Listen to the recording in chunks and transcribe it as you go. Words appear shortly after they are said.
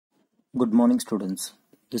Good morning, students.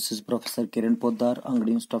 This is Professor Kiran Poddar, Angadi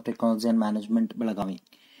Institute of Technology and Management, Belagavi.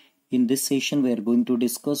 In this session, we are going to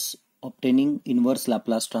discuss obtaining inverse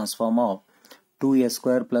Laplace transform of 2s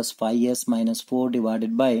square plus 5s minus 4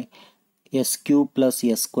 divided by s cube plus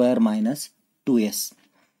s square minus 2s.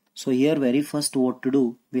 So here, very first, what to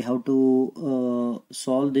do? We have to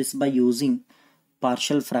solve this by using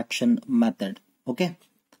partial fraction method. Okay.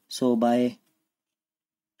 So by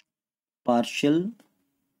partial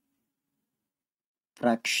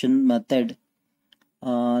fraction method,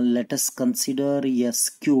 let us consider s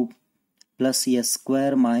cube plus s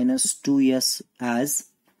square minus 2s as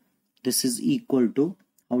this is equal to,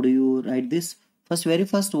 how do you write this? Very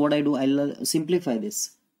first what I do, I'll simplify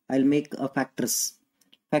this. I'll make a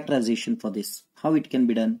factorization for this. How it can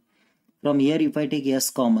be done? From here, if I take s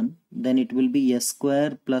common, then it will be s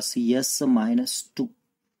square plus s minus 2.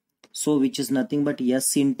 So which is nothing but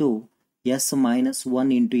s into s minus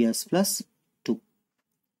 1 into s plus 2.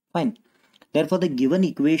 Fine. Therefore, the given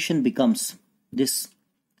equation becomes this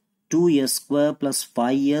 2s square plus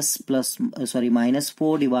 5s plus minus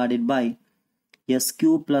 4 divided by s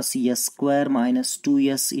cube plus s square minus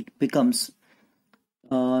 2s. It becomes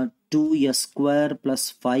 2s square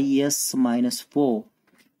plus 5s minus 4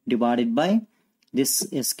 divided by this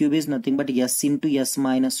s cube is nothing but s into s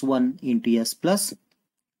minus 1 into s plus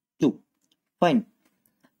 2. Fine.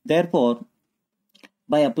 Therefore,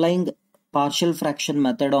 by applying partial fraction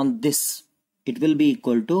method on this, it will be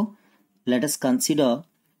equal to, let us consider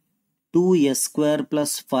 2s square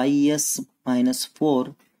plus 5s minus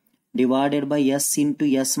 4 divided by s into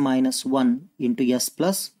s minus 1 into s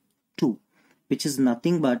plus 2, which is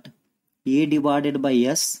nothing but a divided by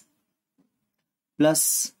s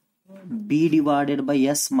plus b divided by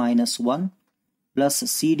s minus 1 plus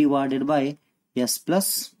c divided by s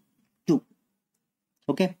plus 2.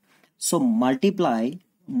 Okay, so multiply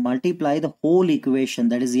the whole equation,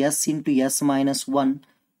 that is s into s minus 1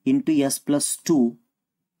 into s plus 2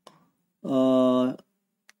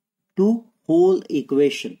 to whole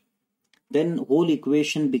equation. Then whole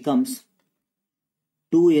equation becomes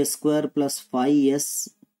 2s square plus 5s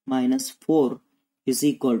minus 4 is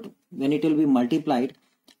equal to, when it will be multiplied,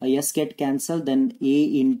 s get cancelled, then a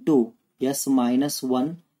into s minus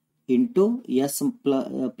 1 into s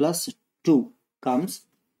plus 2 comes,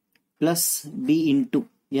 plus b into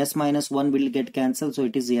s minus 1 will get cancelled, so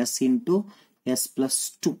it is s into s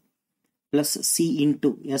plus 2, plus c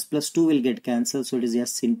into s plus 2 will get cancelled, so it is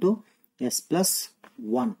s into s plus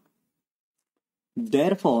 1.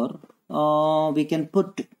 Therefore, we can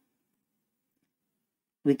put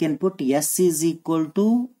s is equal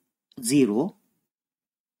to 0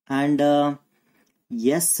 and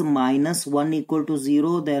s minus 1 equal to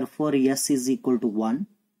 0, therefore s is equal to 1.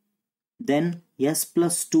 Then s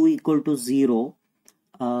plus 2 equal to 0.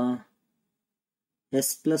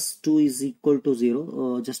 S plus 2 is equal to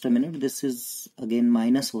 0. Just a minute. This is again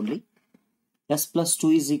minus only. S plus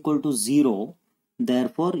 2 is equal to 0.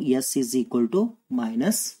 Therefore, s is equal to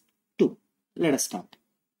minus 2. Let us start.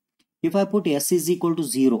 If I put s is equal to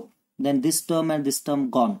 0, then this term and this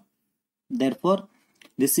term gone. Therefore,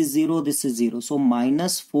 this is 0, this is 0. So,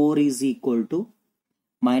 minus 4 is equal to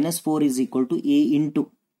a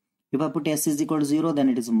into. If I put s is equal to 0, then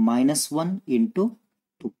it is minus 1 into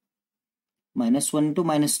 2. Minus 1 into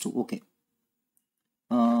minus 2. Okay.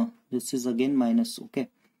 This is again minus. Okay.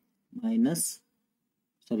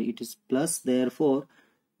 It is plus. Therefore,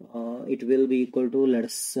 it will be equal to,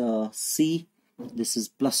 let's see. This is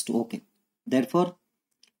plus 2. Okay. Therefore,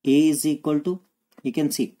 a is equal to, you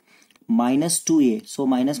can see, minus 2a. So,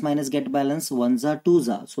 minus minus get balance. 1s are 2s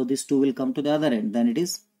are. So, this 2 will come to the other end. Then it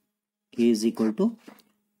is a is equal to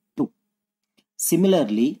 2.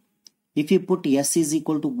 Similarly, if you put s is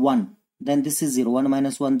equal to 1, then this is 0. 1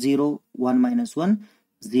 minus 1, 0. 1 minus 1,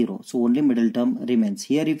 0. So only middle term remains.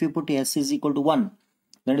 Here if you put s is equal to 1,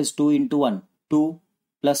 that is 2 into 1. 2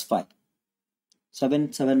 plus 5.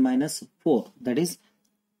 7. 7 minus 4. That is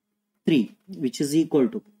 3, which is equal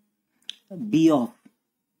to b of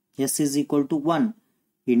s is equal to 1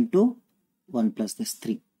 into 1 plus this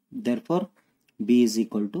 3. Therefore, b is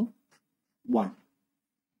equal to 1.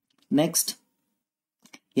 Next,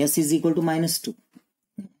 s is equal to minus 2.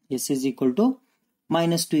 S is equal to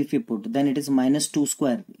minus 2 if you put, then it is minus 2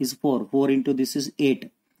 square is 4. 4 into this is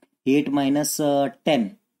 8. 8 minus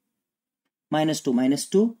 10. Minus 2 minus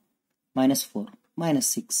 2 minus 4 minus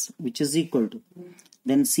 6, which is equal to,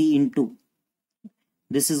 then c into,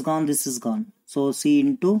 this is gone, this is gone. So c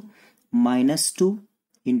into minus 2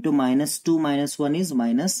 into minus 2 minus 1 is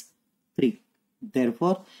minus 3.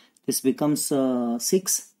 Therefore, this becomes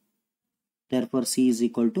 6. Therefore, c is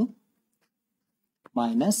equal to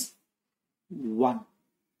minus 1.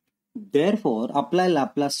 Therefore, apply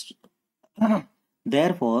Laplace.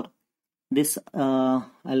 Therefore, this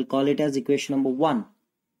I'll call it as equation number 1.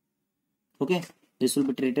 Okay, this will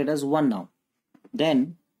be treated as 1 now.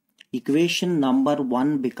 Then equation number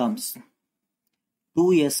 1 becomes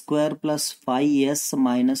 2s square plus 5s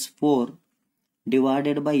minus 4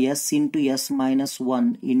 divided by s into s minus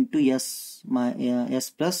 1 into s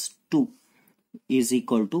plus 2 is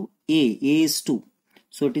equal to a. A is 2.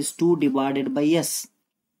 So it is 2 divided by s.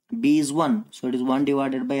 B is 1. So it is 1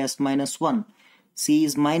 divided by s minus 1. C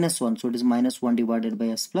is minus 1. So it is minus 1 divided by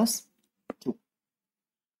s plus 2.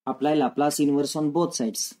 Apply Laplace inverse on both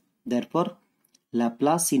sides. Therefore,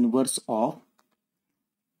 Laplace inverse of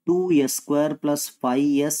 2s square plus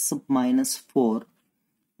 5s minus 4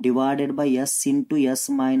 divided by s into s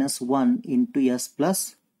minus 1 into s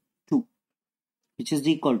plus 2, which is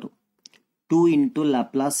equal to 2 into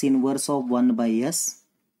Laplace inverse of 1 by s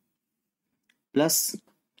plus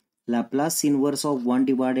Laplace inverse of 1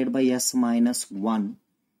 divided by s minus 1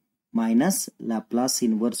 minus Laplace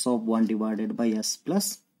inverse of 1 divided by s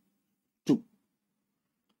plus 2.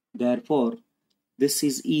 Therefore, this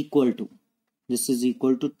is equal to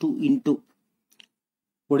 2 into,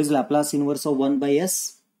 what is Laplace inverse of 1 by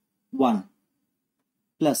s? 1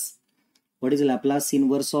 plus, what is Laplace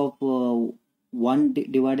inverse of 1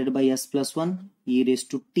 divided by s plus 1? E raised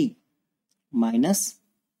to t minus,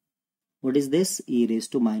 what is this? E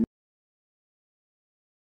raised to minus